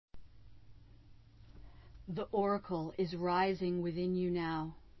The oracle is rising within you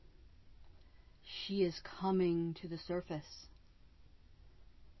now. She is coming to the surface.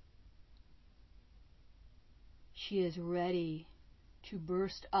 She is ready to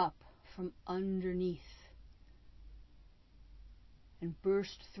burst up from underneath and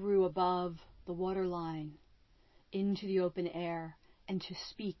burst through above the waterline into the open air and to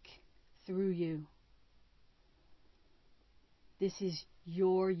speak through you. This is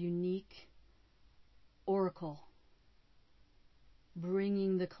your unique oracle,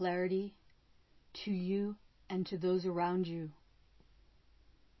 bringing the clarity to you and to those around you.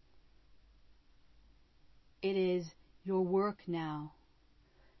 It is your work now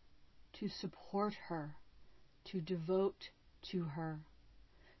to support her, to devote to her,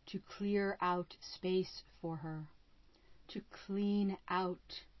 to clear out space for her, to clean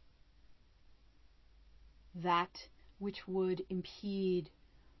out that which would impede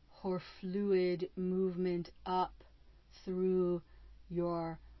her fluid movement up through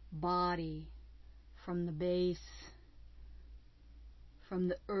your body, from the base, from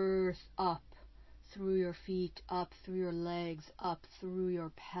the earth up, through your feet, up through your legs, up through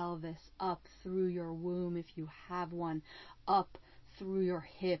your pelvis, up through your womb if you have one, up through your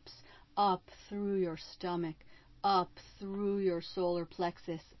hips, up through your stomach, up through your solar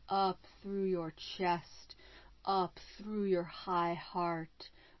plexus, up through your chest, up through your high heart,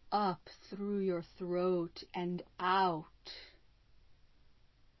 up through your throat and out.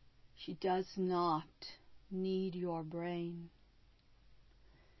 She does not need your brain.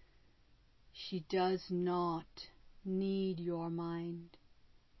 She does not need your mind.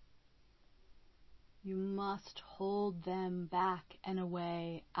 You must hold them back and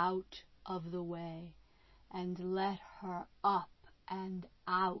away, out of the way, and let her up and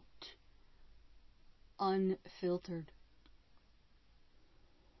out, unfiltered.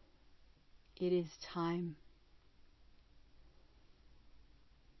 It is time.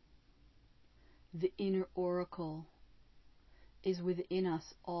 The inner oracle is within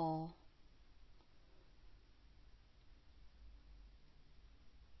us all.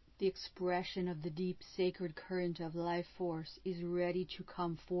 The expression of the deep sacred current of life force is ready to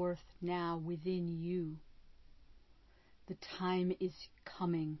come forth now within you. The time is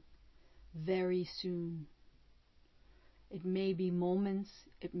coming very soon. It may be moments,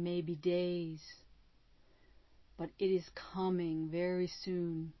 it may be days, but it is coming very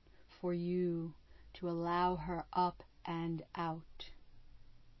soon for you to allow her up and out.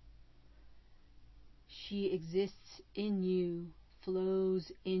 She exists in you,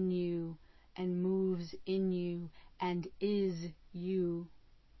 flows in you, and moves in you, and is you,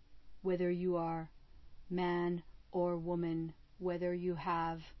 whether you are man or woman, whether you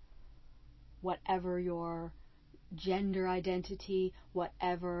have whatever your gender identity,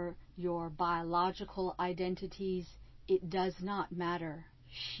 whatever your biological identities, it does not matter.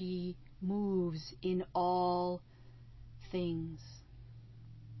 She moves in all things.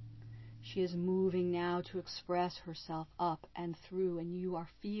 She is moving now to express herself up and through, and you are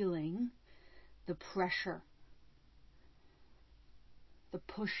feeling the pressure, the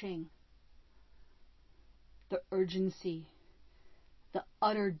pushing, the urgency, the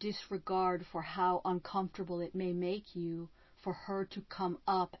utter disregard for how uncomfortable it may make you for her to come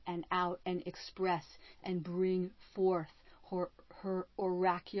up and out and express and bring forth her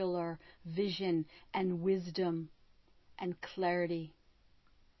oracular vision and wisdom and clarity.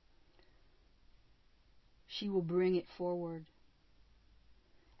 She will bring it forward,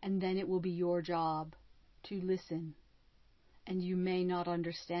 and then it will be your job to listen, and you may not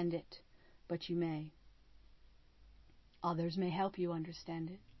understand it, but you may. Others may help you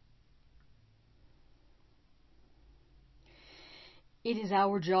understand it. It is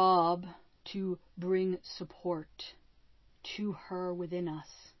our job to bring support to her within us,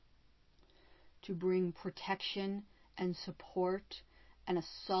 to bring protection and support and a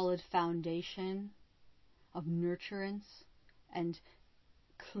solid foundation of nurturance and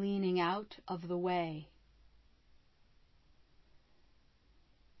cleaning out of the way.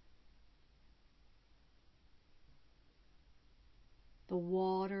 The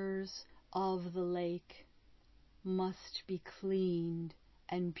waters of the lake must be cleaned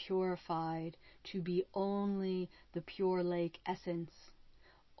and purified to be only the pure lake essence,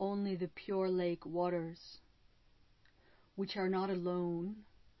 only the pure lake waters, which are not alone.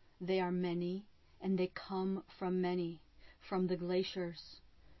 They are many, and they come from many, from the glaciers,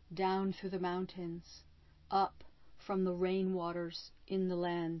 down through the mountains, up from the rainwaters in the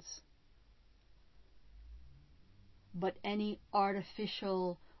lands. But any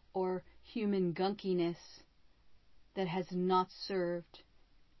artificial or human gunkiness that has not served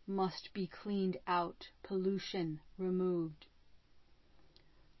must be cleaned out, pollution removed.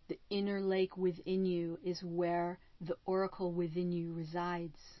 The inner lake within you is where the oracle within you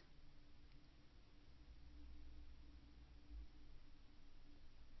resides.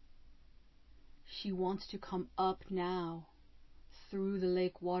 She wants to come up now through the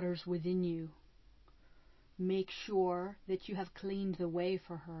lake waters within you. Make sure that you have cleaned the way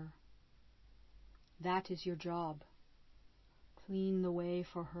for her. That is your job. Clean the way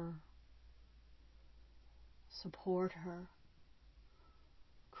for her. Support her.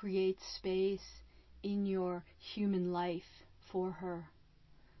 Create space in your human life for her.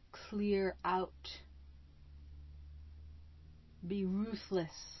 Clear out. Be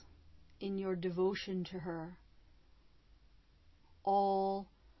ruthless in your devotion to her. All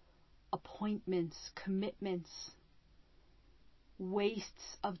appointments, commitments,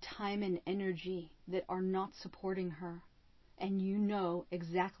 wastes of time and energy that are not supporting her, and you know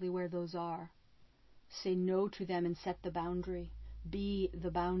exactly where those are. Say no to them and set the boundary. Be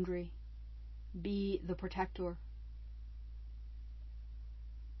the boundary. Be the protector.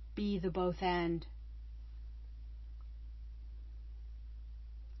 Be the both and.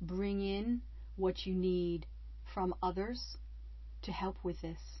 Bring in what you need from others to help with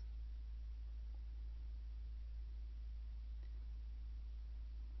this.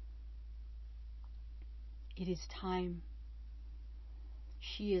 It is time.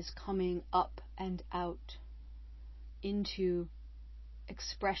 She is coming up and out into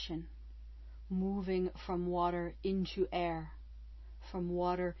expression, moving from water into air, from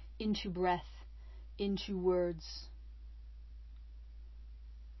water into breath, into words.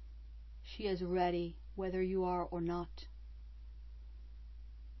 She is ready, whether you are or not.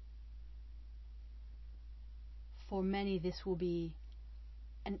 For many, this will be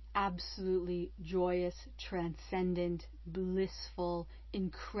an absolutely joyous, transcendent, blissful,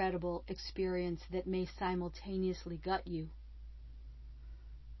 incredible experience that may simultaneously gut you.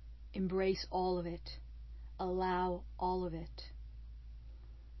 Embrace all of it. Allow all of it.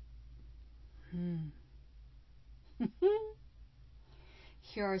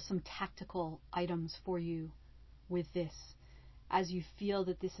 Here are some tactical items for you with this as you feel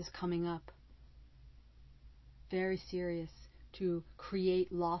that this is coming up. Very serious to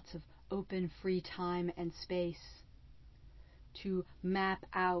create lots of open, free time and space. To map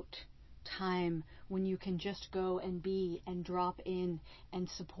out time when you can just go and be and drop in and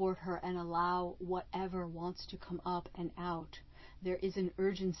support her and allow whatever wants to come up and out. There is an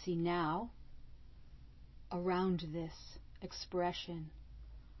urgency now around this expression.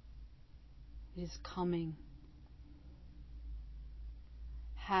 It is coming.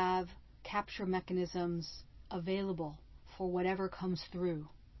 Have capture mechanisms available for whatever comes through.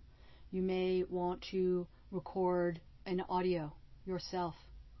 You may want to record an audio yourself.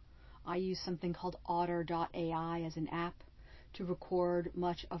 I use something called otter.ai as an app to record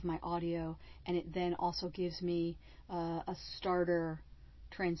much of my audio, and it then also gives me a starter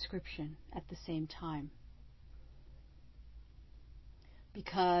transcription at the same time.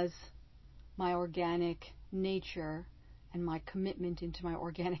 Because my organic nature and my commitment into my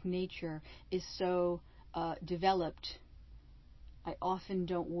organic nature is so developed, I often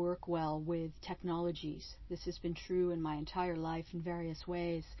don't work well with technologies. This has been true in my entire life in various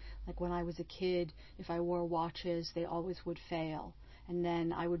ways. Like when I was a kid, if I wore watches, they always would fail. And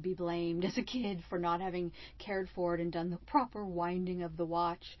then I would be blamed as a kid for not having cared for it and done the proper winding of the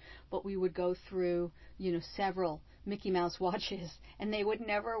watch. But we would go through, several Mickey Mouse watches, and they would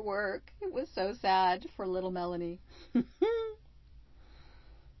never work. It was so sad for little Melanie.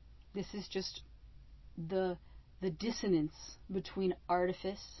 This is just the dissonance between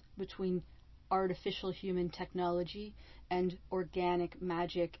between artificial human technology and organic,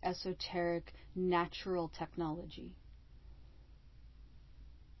 magic, esoteric, natural technology.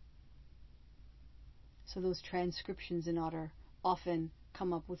 So those transcriptions in Otter often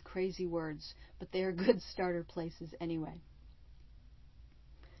come up with crazy words, but they are good starter places anyway.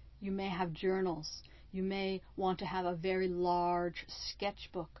 You may have journals. You may want to have a very large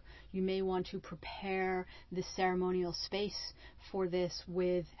sketchbook. You may want to prepare the ceremonial space for this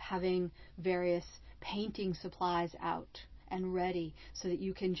with having various painting supplies out and ready so that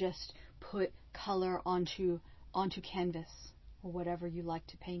you can just put color onto canvas or whatever you like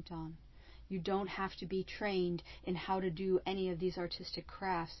to paint on. You don't have to be trained in how to do any of these artistic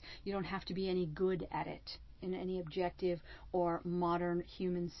crafts. You don't have to be any good at it in any objective or modern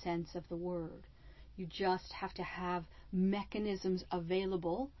human sense of the word. You just have to have mechanisms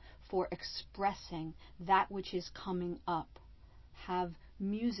available for expressing that which is coming up. Have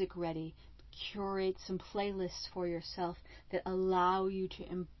music ready. curate some playlists for yourself that allow you to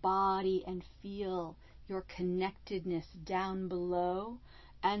embody and feel your connectedness down below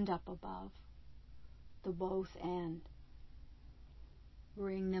and up above. The both and.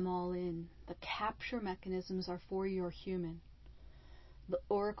 Bring them all in. The capture mechanisms are for your human. The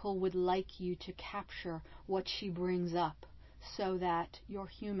oracle would like you to capture what she brings up so that your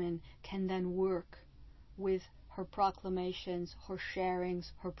human can then work with her proclamations, her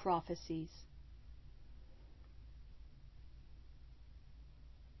sharings, her prophecies.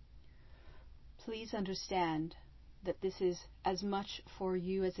 Please understand that this is as much for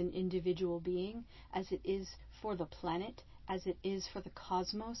you as an individual being as it is for the planet, as it is for the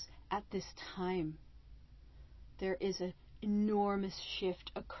cosmos at this time. There is an enormous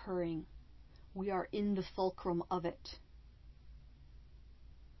shift occurring. We are in the fulcrum of it.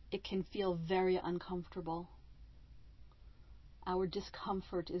 It can feel very uncomfortable. Our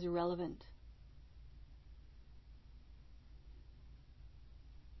discomfort is irrelevant.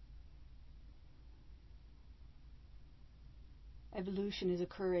 Evolution is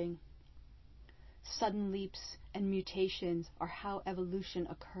occurring. Sudden leaps and mutations are how evolution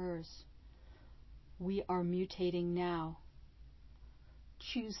occurs. We are mutating now.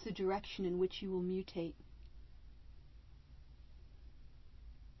 Choose the direction in which you will mutate.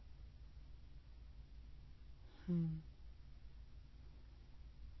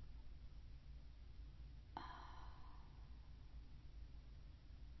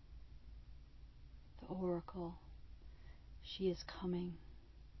 The oracle. She is coming.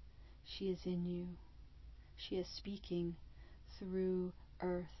 She is in you. She is speaking through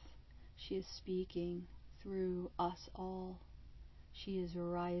earth. She is speaking through us all. She is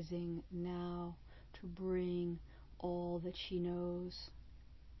rising now to bring all that she knows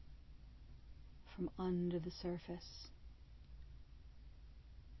from under the surface,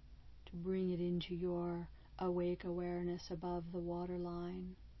 to bring it into your awake awareness above the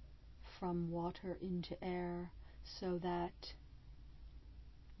waterline, from water into air, so that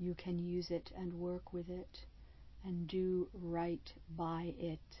you can use it and work with it and do right by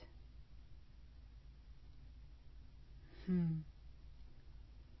it.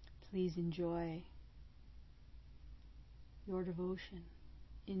 Please enjoy your devotion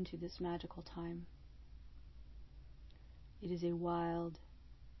into this magical time. It is a wild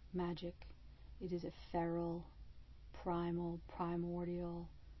magic. It is a feral, primal, primordial,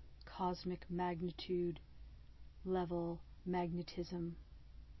 cosmic magnitude level magnetism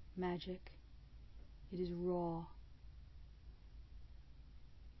magic. It is raw.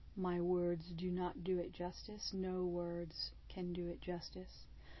 My words do not do it justice. No words can do it justice.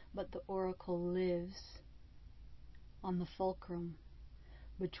 But the oracle lives on the fulcrum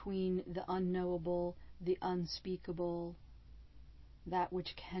between the unknowable, the unspeakable, that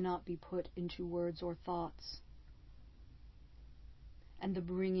which cannot be put into words or thoughts, and the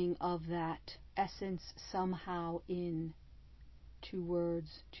bringing of that essence somehow in to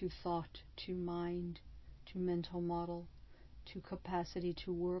words, to thought, to mind, to mental model, to capacity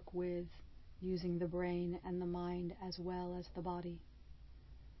to work with, using the brain and the mind as well as the body.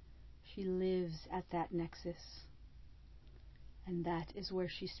 She lives at that nexus, and that is where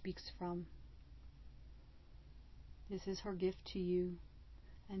she speaks from. This is her gift to you,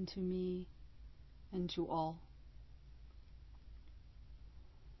 and to me, and to all.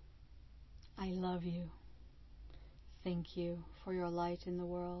 I love you. Thank you for your light in the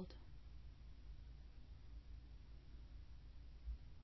world.